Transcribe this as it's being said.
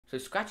So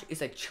Scratch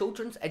is a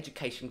children's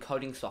education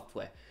coding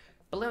software.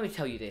 But let me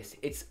tell you this,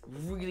 it's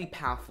really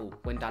powerful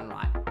when done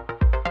right.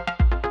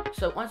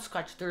 So on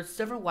Scratch, there are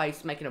several ways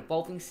to make an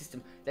evolving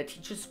system that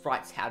teaches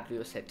sprites how to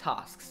do a set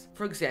tasks.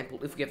 For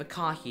example, if we have a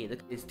car here that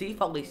is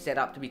defaultly set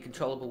up to be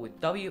controllable with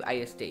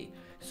WASD,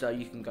 so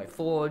you can go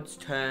forwards,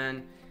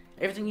 turn,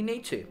 everything you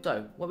need to.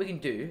 So what we can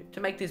do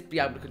to make this be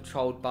able to be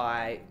controlled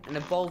by an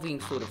evolving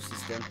sort of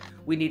system,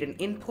 we need an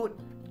input,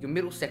 your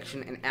middle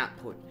section, and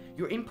output.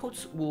 Your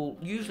inputs will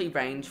usually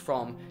range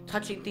from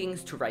touching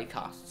things to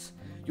raycasts.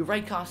 Your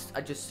raycasts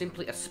are just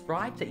simply a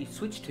sprite that you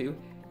switch to,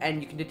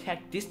 and you can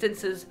detect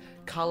distances,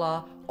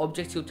 color,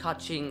 objects you're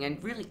touching,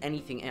 and really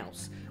anything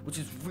else, which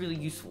is really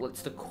useful.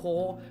 It's the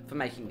core for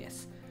making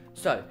this.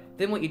 So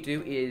then what you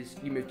do is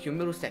you move to your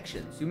middle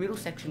sections. Your middle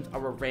sections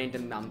are a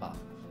random number.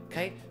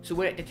 Okay, so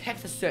when it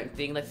detects a certain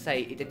thing, let's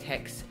say it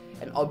detects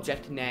an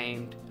object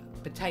named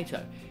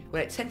potato.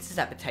 When it senses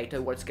that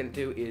potato, what it's going to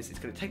do is it's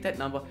going to take that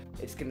number,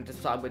 it's going to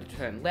decide whether to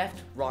turn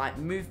left, right,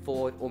 move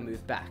forward, or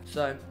move back.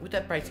 So with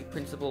that basic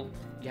principle,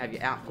 you have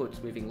your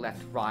outputs moving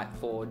left, right,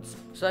 forwards.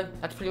 So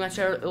that's pretty much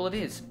all it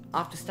is.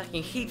 After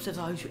stacking heaps of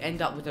those, you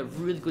end up with a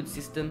really good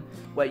system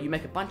where you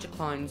make a bunch of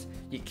clones,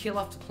 you kill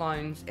off the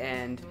clones,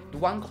 and the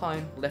one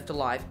clone left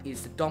alive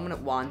is the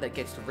dominant one that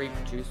gets to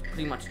reproduce,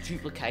 pretty much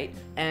duplicate.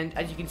 And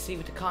as you can see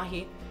with the car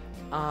here,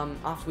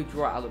 after we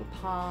draw our little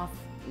path,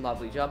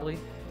 lovely jubbly,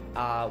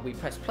 we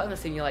press play on the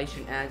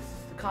simulation. As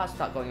the cars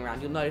start going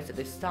around, you'll notice that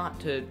they start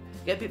to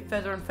get a bit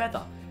further and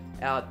further.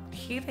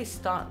 Here they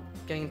start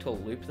getting into a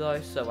loop though,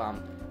 so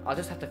I'll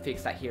just have to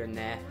fix that here and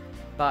there.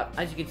 But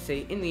as you can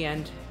see, in the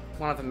end,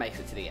 one of them makes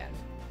it to the end,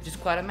 which is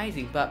quite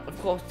amazing. But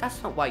of course,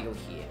 that's not why you're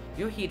here.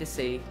 You're here to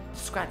see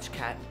Scratch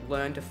Cat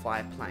learn to fly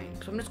a plane.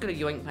 So I'm just going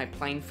to yoink my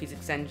plane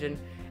physics engine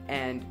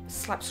and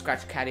slap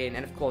Scratch Cat in,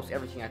 and of course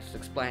everything I just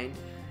explained.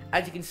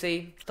 As you can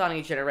see, starting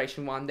at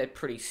generation 1, they're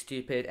pretty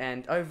stupid,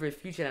 and over a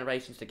few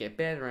generations they get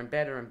better and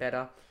better and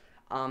better.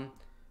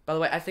 By the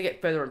way, as they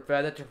get further and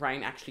further, the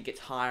terrain actually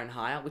gets higher and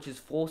higher, which is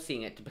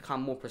forcing it to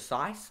become more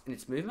precise in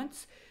its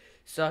movements.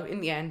 So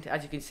in the end,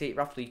 as you can see,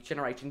 roughly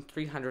generation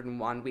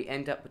 301, we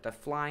end up with a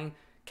flying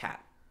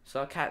cat.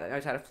 So a cat that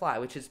knows how to fly,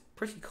 which is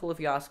pretty cool if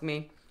you ask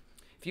me.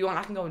 If you want,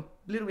 I can go a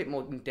little bit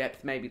more in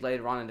depth maybe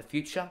later on in the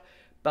future,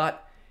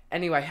 but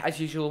anyway, as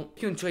usual,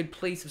 if you enjoyed,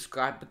 please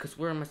subscribe because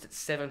we're almost at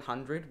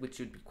 700, which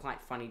would be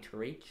quite funny to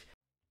reach.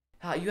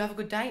 You have a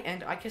good day,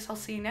 and I guess I'll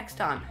see you next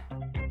time.